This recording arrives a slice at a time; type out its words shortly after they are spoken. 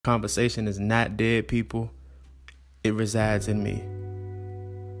Conversation is not dead, people. It resides in me.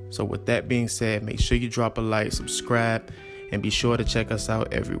 So with that being said, make sure you drop a like, subscribe, and be sure to check us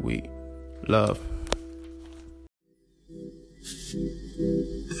out every week. Love.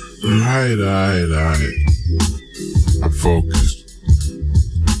 Alright. I'm focused.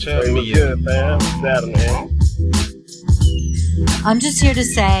 Tell me what's good, fam. What's man? I'm just here to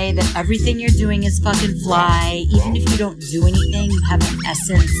say that everything you're doing is fucking fly. Even if you don't do anything, you have an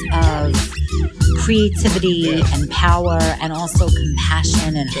essence of creativity and power and also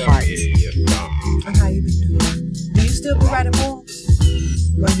compassion and heart. And how you been doing? Do you still be writing poems?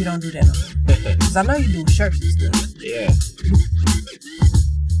 Or you don't do that no more? Because I know you do shirts and stuff. Yeah.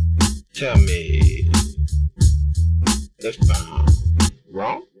 Tell me. That's fine.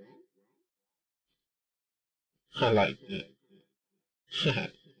 Wrong? I like that.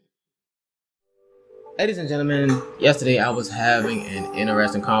 Ladies and gentlemen, yesterday I was having an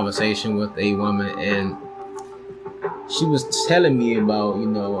interesting conversation with a woman, and she was telling me about,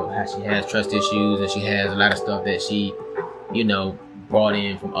 how she has trust issues and she has a lot of stuff that she, brought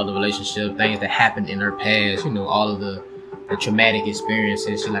in from other relationships, things that happened in her past, all of the traumatic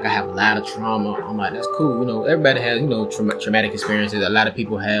experiences. She's like, I have a lot of trauma. I'm like, that's cool. Everybody has, traumatic experiences. A lot of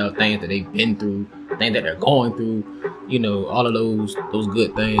people have things that they've been through, things that they're going through, all of those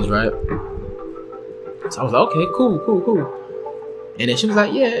good things, right? So I was like, okay, cool. And then she was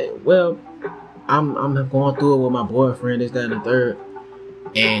like, yeah, well, I'm going through it with my boyfriend, this, that, and the third,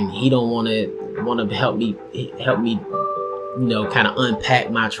 and he don't want to help me, kind of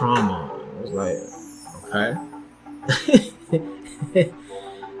unpack my trauma. I was like, okay.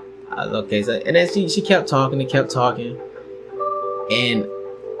 Okay, so and then she kept talking, and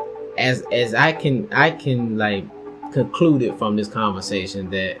as I can like conclude it from this conversation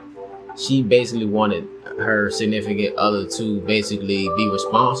that she basically wanted her significant other to basically be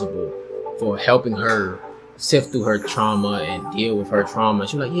responsible for helping her sift through her trauma and deal with her trauma.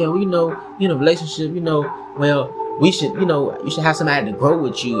 She was like, yeah, well, in a relationship, well, we should, you should have somebody to grow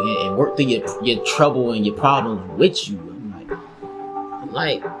with you and work through your trouble and your problems with you. I'm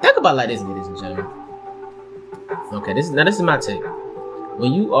like, think about it like this, ladies and gentlemen. Okay, this is my take.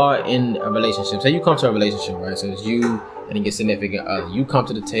 When you are in a relationship, say you come to a relationship, right? So it's you and your significant other. You come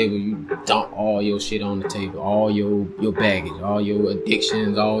to the table, you dump all your shit on the table, all your baggage, all your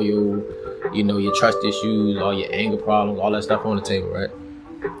addictions, all your, your trust issues, all your anger problems, all that stuff on the table, right?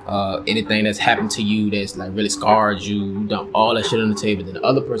 Anything that's happened to you that's like really scarred you, you dump all that shit on the table. Then the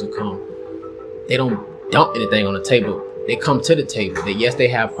other person come, they don't dump anything on the table. They come to the table. Yes, they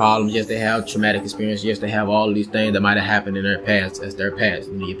have problems. Yes, they have traumatic experience. Yes, they have all of these things that might have happened in their past. That's their past.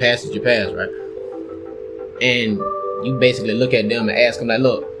 Your past is your past, right? And you basically look at them and ask them like,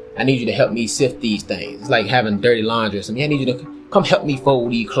 look, I need you to help me sift these things. It's like having dirty laundry or something. I need you to come help me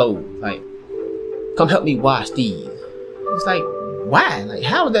fold these clothes. Like, come help me wash these. It's like, why? Like,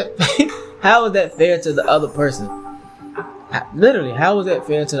 how is that? How is that fair to the other person? Literally, how is that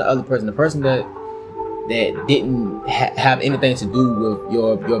fair to the other person? The person that didn't have anything to do with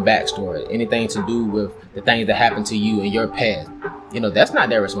your backstory, anything to do with the things that happened to you in your past. That's not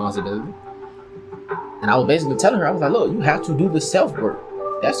their responsibility. And I was basically telling her, I was like, look, you have to do the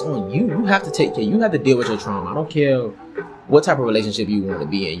self-work. That's on you. You have to take care. You have to deal with your trauma. I don't care what type of relationship you want to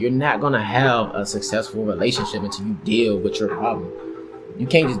be in. You're not going to have a successful relationship until you deal with your problem. You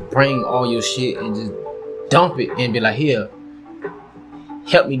can't just bring all your shit and just dump it and be like, here,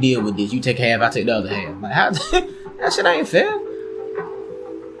 help me deal with this. You take half, I take the other half. Like, how? That shit ain't fair.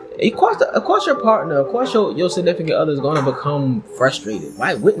 Of course your partner, of course your significant other is going to become frustrated.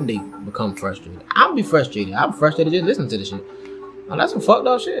 Why wouldn't they become frustrated? I'll be frustrated. I'm frustrated just listening to this shit. Oh, that's some fucked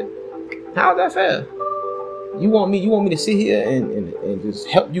up shit. How is that fair? You want me to sit here and just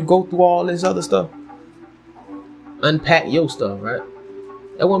help you go through all this other stuff? Unpack your stuff, right?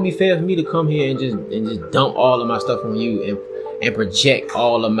 That wouldn't be fair for me to come here and just dump all of my stuff on you and project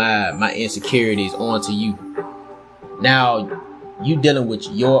all of my insecurities onto you. Now, you dealing with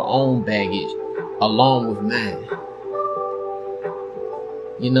your own baggage along with mine.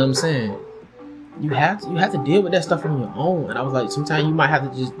 You know what I'm saying? You have to deal with that stuff on your own. And I was like, sometimes you might have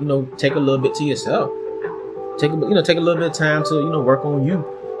to just, take a little bit to yourself. Take a little bit of time to, work on you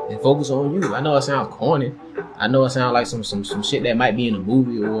and focus on you. I know it sounds corny. I know it sounds like some shit that might be in a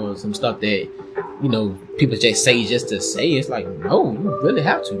movie or some stuff that, people just say just to say. It's like, no, you really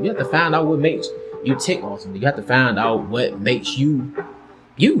have to. You have to find out what makes you tick awesome. You have to find out what makes you.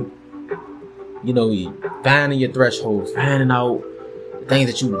 You finding your thresholds, finding out the things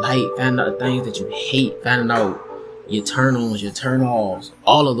that you like, finding out the things that you hate, finding out your turn-ons, your turn-offs,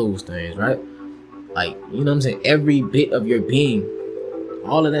 all of those things, right? Like, you know what I'm saying? Every bit of your being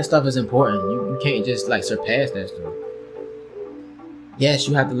All of that stuff is important. You can't just like surpass that stuff. Yes,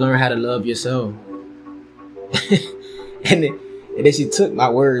 you have to learn how to love yourself. and then she took my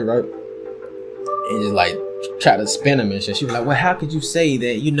words, right, and just like try to spin them and shit. She was like, well, how could you say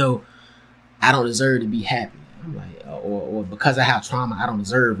that, you know, I don't deserve to be happy? I'm like, or because I have trauma, I don't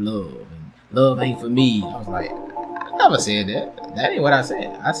deserve love. And love ain't for me. I was like, I never said that. That ain't what I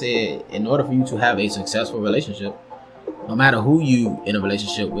said. I said, in order for you to have a successful relationship, no matter who you in a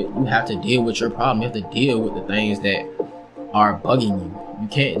relationship with, you have to deal with your problem. You have to deal with the things that are bugging you. You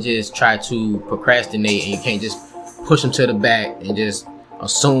can't just try to procrastinate, and you can't just push them to the back and just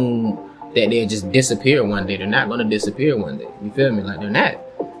assume that they'll just disappear one day. They're not going to disappear one day. You feel me? Like, they're not.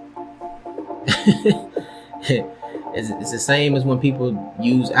 It's the same as when people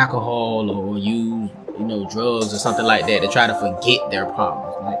use alcohol or use, you know, drugs or something like that to try to forget their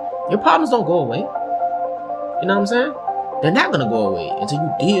problems. Like, your problems don't go away. You know what I'm saying? They're not going to go away until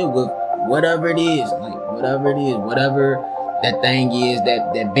you deal with whatever it is. Like, whatever that thing is,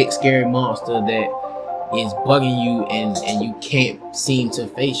 that big scary monster that is bugging you and you can't seem to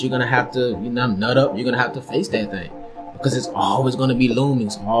face. You're gonna have to, you know, nut up. You're gonna have to face that thing, because it's always gonna be looming.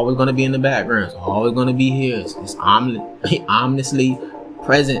 It's always gonna be in the background. It's always gonna be here. It's ominously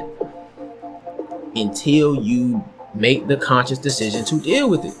present until you make the conscious decision to deal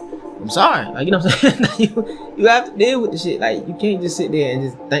with it. I'm sorry, like, you know what I'm saying? you have to deal with the shit. Like, you can't just sit there and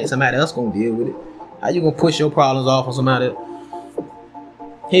just think somebody else gonna deal with it. How you gonna push your problems off on somebody else?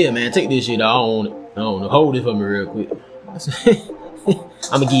 Here, man, take this shit. I don't want it. I don't know. Hold it for me real quick.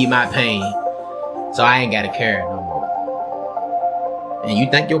 I'm gonna give you my pain, so I ain't gotta carry it no more. And you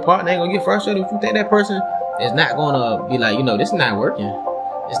think your partner ain't gonna get frustrated? You think that person is not gonna be like, you know, this is not working?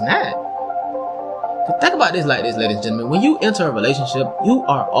 It's not. But think about this like this, ladies and gentlemen. When you enter a relationship, you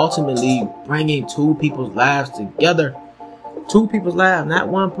are ultimately bringing two people's lives together. Two people's lives, not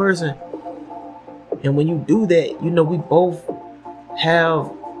one person. And when you do that, you know, we both have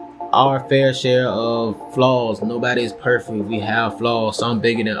our fair share of flaws. Nobody is perfect. We have flaws, some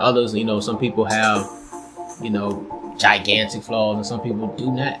bigger than others. You know, some people have, you know, gigantic flaws, and some people do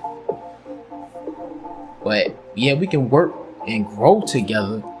not. But yeah, we can work and grow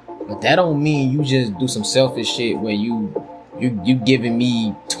together, but that don't mean you just do some selfish shit where you giving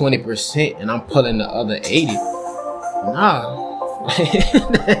me 20% and I'm pulling the other 80. Nah.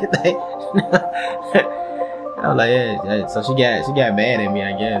 I was like, yeah. So she got mad at me,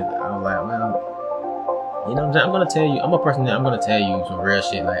 I guess. I was like, well, you know what I'm saying? I'm gonna tell you. I'm a person that I'm gonna tell you some real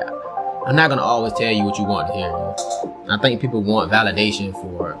shit. Like, I'm not gonna always tell you what you want to hear. You know? I think people want validation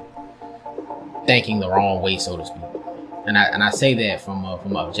for thinking the wrong way, so to speak. And I say that from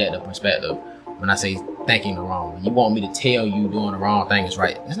an objective perspective. When I say thinking the wrong way, you want me to tell you doing the wrong thing is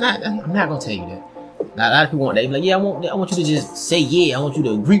right. I'm not gonna tell you that. Now, a lot of people want that. Like, yeah, I want you to just say yeah. I want you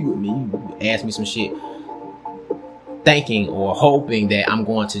to agree with me. You ask me some shit, thinking or hoping that I'm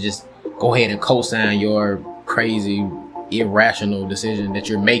going to just go ahead and co-sign your crazy, irrational decision that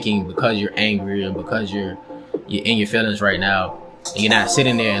you're making because you're angry and because you're in your feelings right now. And you're not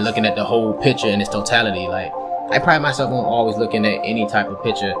sitting there and looking at the whole picture in its totality. Like, I pride myself on always looking at any type of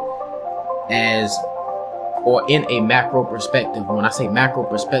picture as, or in a macro perspective. When I say macro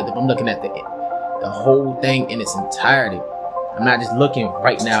perspective, I'm looking at the whole thing in its entirety. I'm not just looking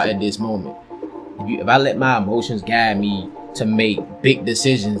right now at this moment. If I let my emotions guide me to make big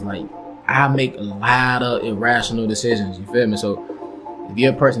decisions, like, I make a lot of irrational decisions. You feel me? So if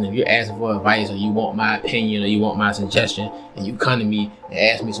you're a person, if you're asking for advice, or you want my opinion, or you want my suggestion, and you come to me and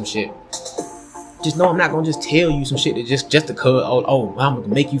ask me some shit, just know I'm not gonna just tell you some shit that just to cut. Oh, I'm gonna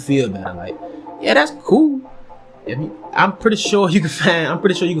make you feel better. Like, yeah, that's cool. I'm pretty sure you can find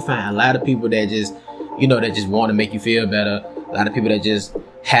a lot of people that just, you know, that just want to make you feel better. A lot of people that just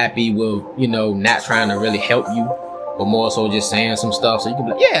happy with, you know, not trying to really help you, but more so just saying some stuff so you can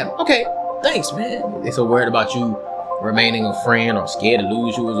be like, yeah, okay, thanks, man. They're so worried about you remaining a friend or scared to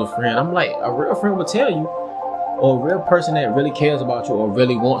lose you as a friend. I'm like, a real friend will tell you, or a real person that really cares about you or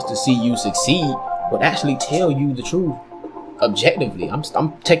really wants to see you succeed would actually tell you the truth objectively.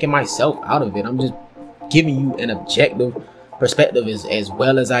 I'm taking myself out of it. I'm just giving you an objective perspective as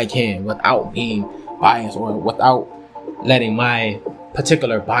well as I can without being biased or without letting my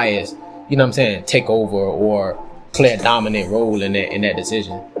particular bias, you know what I'm saying, take over or play a dominant role in that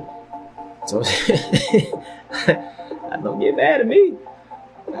decision. So don't get mad at me.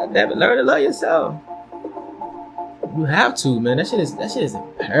 I never learn to love yourself. You have to, man. That shit is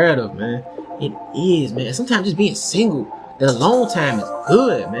imperative, man. It is, man. Sometimes just being single, that alone time is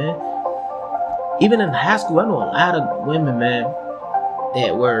good, man. Even in high school, I know a lot of women, man,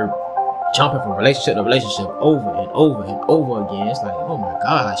 that were jumping from relationship to relationship over and over and over again. It's like, oh my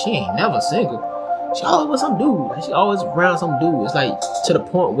God, she ain't never single. She always with some dude. Like, she always around some dude. It's like to the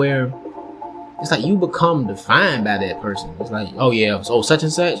point where it's like you become defined by that person. It's like, oh yeah, so such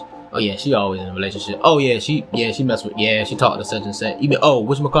and such. Oh yeah, she always in a relationship. Oh yeah, she mess with, she talked to such and such. Even,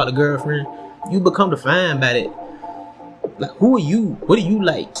 whatchamacallit, the girlfriend. You become defined by that. Like, who are you? What do you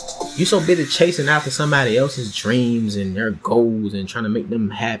like? You so busy chasing after somebody else's dreams and their goals and trying to make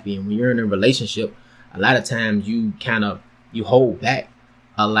them happy. And when you're in a relationship, a lot of times you hold back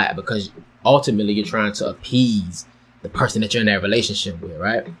a lot because ultimately you're trying to appease the person that you're in that relationship with,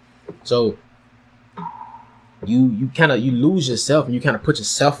 right? So you lose yourself and you kind of put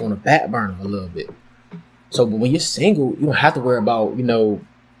yourself on the back burner a little bit. So when you're single, you don't have to worry about,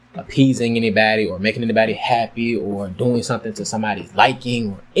 appeasing anybody or making anybody happy or doing something to somebody's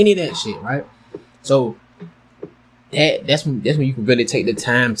liking or any of that shit, right? So that's when you can really take the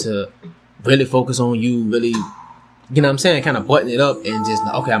time to really focus on you, really, you know what I'm saying, kind of button it up and just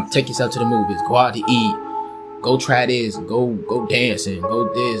like, okay, I'm gonna take yourself to the movies, go out to eat, go try this, go dancing,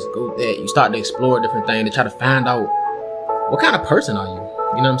 go this, go that. You start to explore different things to try to find out what kind of person are you?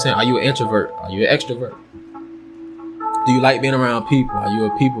 You know what I'm saying? Are you an introvert? Are you an extrovert? Do you like being around people? Are you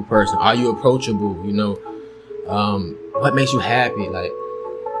a people person? Are you approachable? What makes you happy? Like,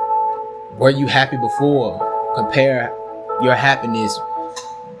 were you happy before? Compare your happiness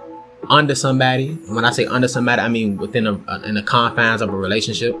under somebody. And when I say under somebody, I mean within in the confines of a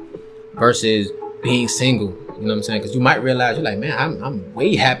relationship versus being single. You know what I'm saying? Because you might realize you're like, man, I'm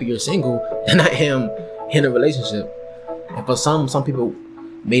way happier single than I am in a relationship. And for some people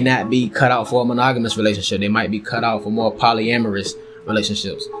may not be cut out for a monogamous relationship. They might be cut out for more polyamorous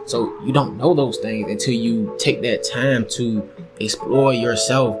relationships. So you don't know those things until you take that time to explore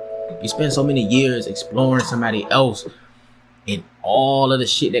yourself. You spend so many years exploring somebody else and all of the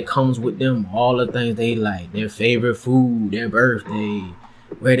shit that comes with them, all the things they like, their favorite food, their birthday,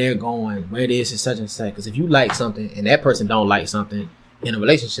 where they're going, where this and such and such. Because if you like something and that person don't like something, in a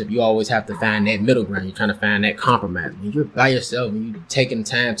relationship, you always have to find that middle ground. You're trying to find that compromise. When you're by yourself, when you're taking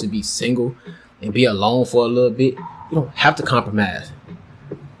time to be single and be alone for a little bit, you don't have to compromise.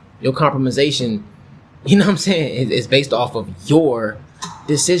 Your compromisation, you know what I'm saying, is based off of your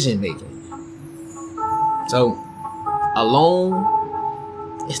decision making. So, alone,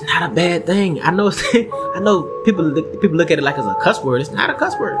 it's not a bad thing. I know people look at it like it's a cuss word. It's not a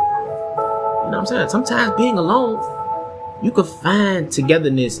cuss word. You know what I'm saying? Sometimes being alone, you can find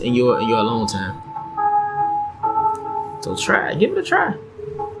togetherness in your alone time. So give it a try.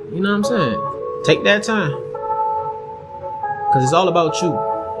 You know what I'm saying? Take that time. Cause it's all about you.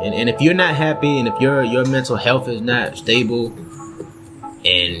 And if you're not happy and if your mental health is not stable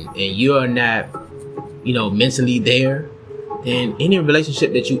and you're not, mentally there, then any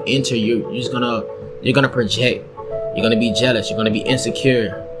relationship that you enter, you're gonna project. You're gonna be jealous, you're gonna be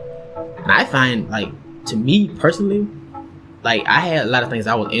insecure. And I find, like, to me personally, like, I had a lot of things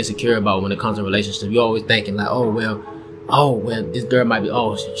I was insecure about when it comes to relationships. You're always thinking like, oh well, this girl might be,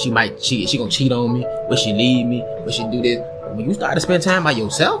 she might cheat. She gonna cheat on me. Will she leave me? Will she do this? When you start to spend time by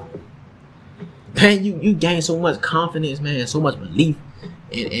yourself, man, you gain so much confidence, man, so much belief,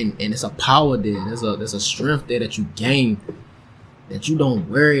 and it's a power there. There's a strength there that you gain that you don't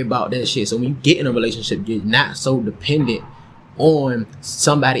worry about that shit. So when you get in a relationship, you're not so dependent on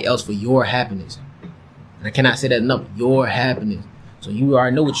somebody else for your happiness. And I cannot say that enough. Your happiness. So you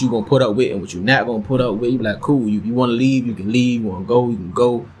already know what you're going to put up with and what you're not going to put up with. You be like, cool. If you want to leave, you can leave. You want to go, you can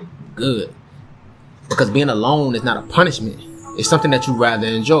go. Good. Because being alone is not a punishment. It's something that you rather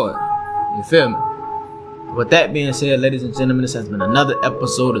enjoy. You feel me? With that being said, ladies and gentlemen, this has been another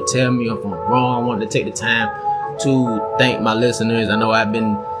episode of Tell Me If I'm Wrong. I wanted to take the time to thank my listeners. I know I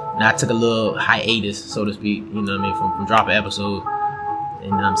took a little hiatus, so to speak, you know what I mean, from dropping episodes. You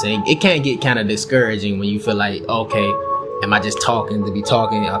know what I'm saying? It can get kind of discouraging when you feel like, okay, am I just talking to be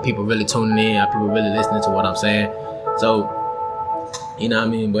talking? Are people really tuning in? Are people really listening to what I'm saying? So, you know what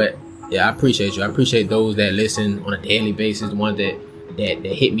I mean? But yeah, I appreciate you. I appreciate those that listen on a daily basis, the ones that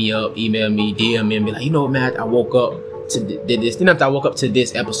hit me up, email me, DM me, and be like, you know what, man, I woke up to this. You know, after I woke up to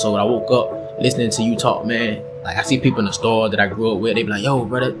this episode, I woke up listening to you talk, man. Like, I see people in the store that I grew up with, they be like, yo,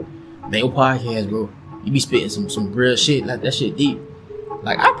 brother, man, your podcast, bro, you be spitting some real shit, like that shit deep.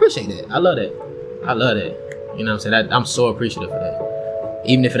 Like, I appreciate that. I love that. You know what I'm saying? I'm so appreciative for that.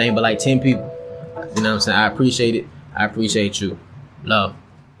 Even if it ain't but like 10 people. You know what I'm saying? I appreciate it. I appreciate you. Love.